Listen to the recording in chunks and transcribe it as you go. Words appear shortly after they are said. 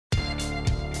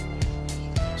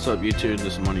What's up YouTube,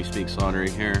 this is Money Speaks Lottery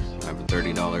here. I have a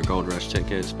 $30 Gold Rush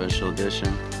ticket, special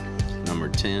edition, number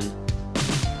 10.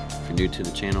 If you're new to the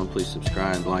channel, please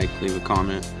subscribe, like, leave a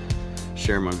comment,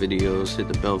 share my videos, hit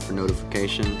the bell for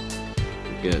notification.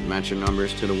 You get match your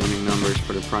numbers to the winning numbers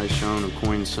for the prize shown, a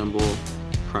coin symbol,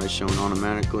 prize shown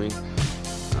automatically,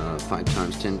 5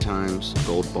 times, 10 times,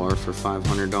 gold bar for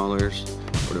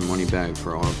 $500, or the money bag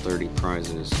for all 30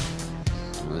 prizes.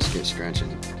 Let's get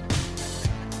scratching.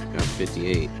 Got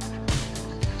 58,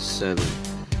 7,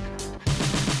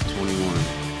 21,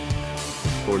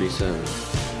 47,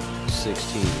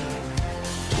 16,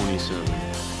 27,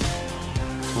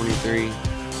 23,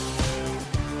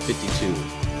 52,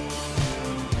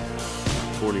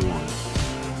 41,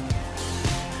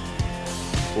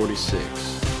 46,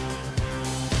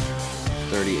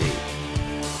 38,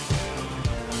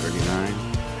 39,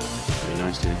 very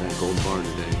nice to hit that gold bar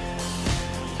today,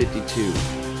 52.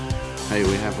 Hey,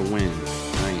 we have a win.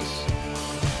 Nice.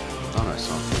 Thought I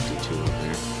saw 52 up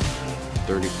there.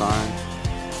 35.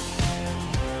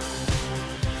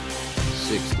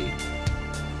 60.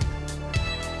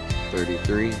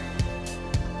 33.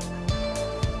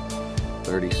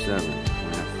 37. We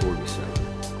have 47.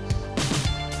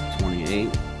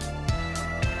 28.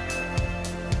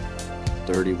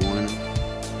 31.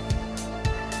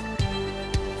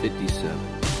 57.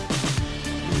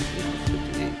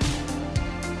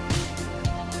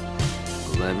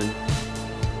 11,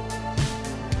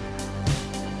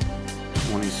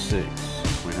 26,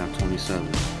 we have 27,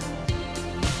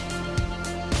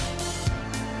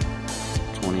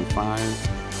 25,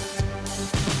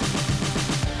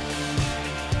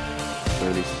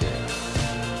 36,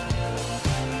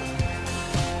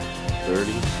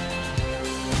 30,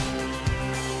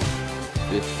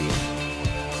 50,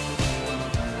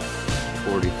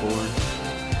 44,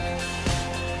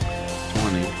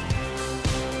 20,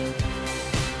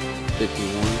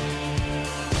 51,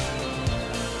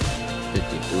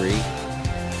 53,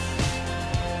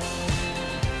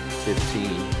 15,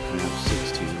 we have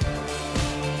 16,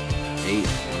 8,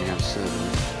 we have 7,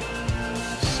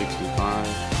 65,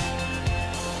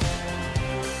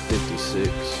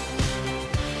 56,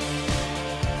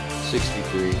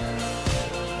 63,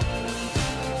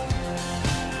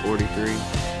 43,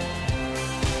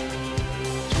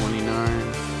 29,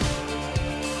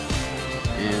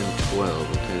 and 12.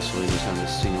 Okay, so we just have a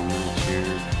single match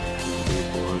here.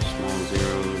 Below small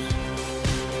zeros.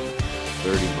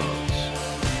 30 bucks.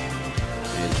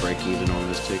 And break even on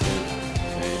this ticket.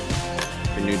 Okay.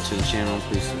 If you're new to the channel,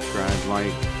 please subscribe,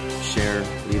 like, share,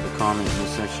 leave a comment in the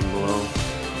section below.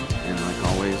 And like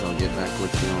always, I'll get back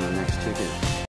with you on the next ticket.